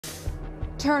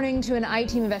Turning to an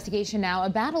I-team investigation now, a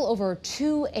battle over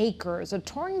 2 acres. A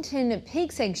Torrington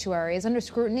pig sanctuary is under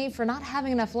scrutiny for not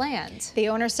having enough land. The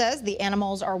owner says the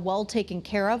animals are well taken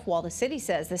care of, while the city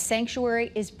says the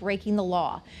sanctuary is breaking the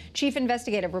law. Chief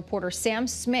investigative reporter Sam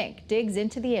Smink digs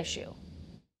into the issue.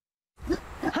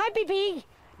 Hi, baby.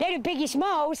 They're the biggest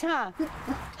moles, huh?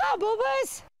 Hi,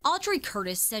 boobas. Audrey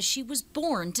Curtis says she was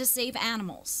born to save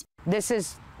animals. This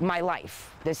is my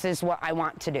life. This is what I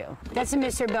want to do. That's a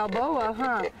Mr. Balboa,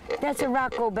 huh? That's a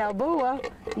Rocco Balboa.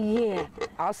 Yeah.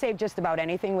 I'll save just about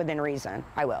anything within reason.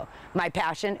 I will. My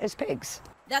passion is pigs.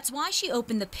 That's why she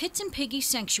opened the Pits and Piggies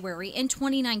Sanctuary in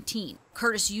 2019.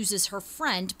 Curtis uses her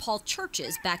friend Paul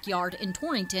Church's backyard in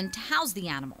Torrington to house the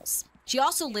animals. She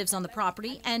also lives on the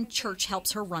property, and Church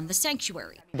helps her run the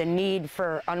sanctuary. The need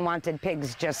for unwanted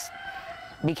pigs just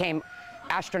became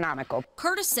astronomical.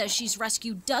 Curtis says she's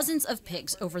rescued dozens of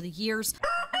pigs over the years,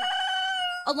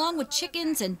 along with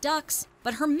chickens and ducks,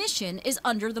 but her mission is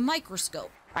under the microscope.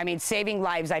 I mean, saving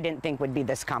lives I didn't think would be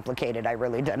this complicated. I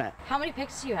really didn't. How many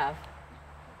pigs do you have?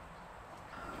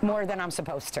 More than I'm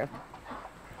supposed to.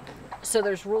 So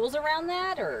there's rules around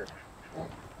that, or?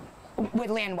 With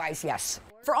land-wise, yes.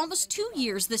 For almost 2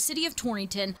 years, the city of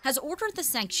Torrington has ordered the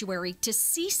sanctuary to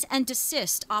cease and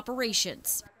desist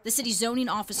operations. The city zoning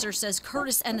officer says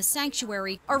Curtis and the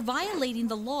sanctuary are violating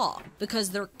the law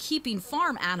because they're keeping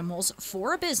farm animals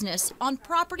for a business on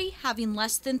property having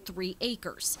less than 3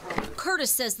 acres.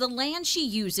 Curtis says the land she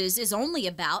uses is only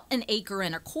about 1.25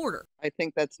 acres. I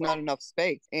think that's not enough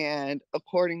space. And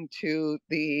according to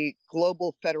the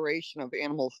Global Federation of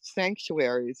Animal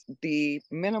Sanctuaries, the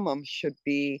minimum should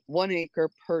be 1 acre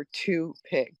per 2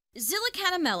 pigs. Zilla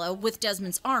Catamello with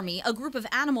Desmond's Army, a group of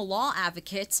animal law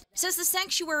advocates, says the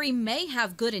sanctuary may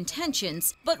have good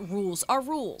intentions, but rules are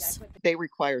rules. They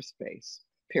require space,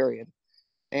 period.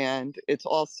 And it's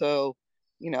also,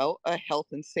 a health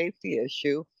and safety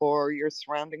issue for your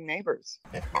surrounding neighbors.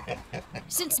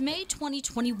 Since May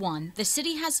 2021, the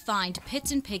city has fined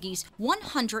Pits and Piggies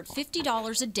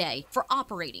 $150 a day for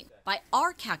operating. By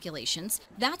our calculations,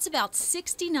 that's about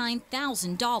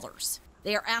 $69,000.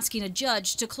 They are asking a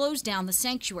judge to close down the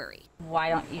sanctuary. Why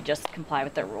don't you just comply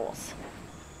with their rules?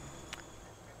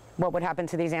 What would happen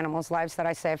to these animals' lives that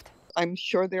I saved? I'm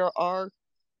sure there are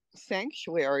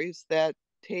sanctuaries that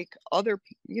take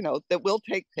that will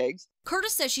take pigs.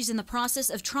 Curtis says she's in the process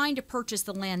of trying to purchase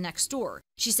the land next door.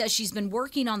 She says she's been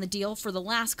working on the deal for the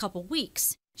last couple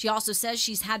weeks. She also says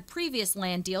she's had previous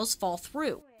land deals fall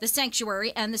through. The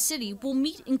sanctuary and the city will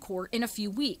meet in court in a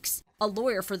few weeks. A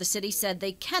lawyer for the city said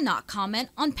they cannot comment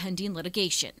on pending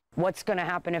litigation. What's going to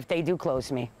happen if they do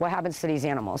close me? What happens to these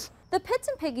animals? The Pits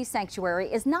and Piggies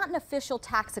Sanctuary is not an official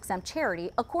tax-exempt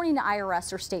charity, according to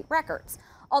IRS or state records.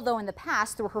 Although in the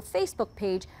past, through her Facebook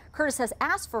page, Curtis has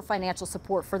asked for financial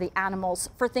support for the animals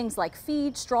for things like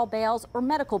feed, straw bales, or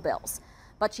medical bills.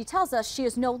 But she tells us she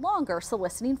is no longer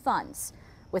soliciting funds.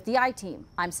 With the I-Team,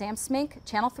 I'm Sam Smink,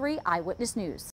 Channel 3 Eyewitness News.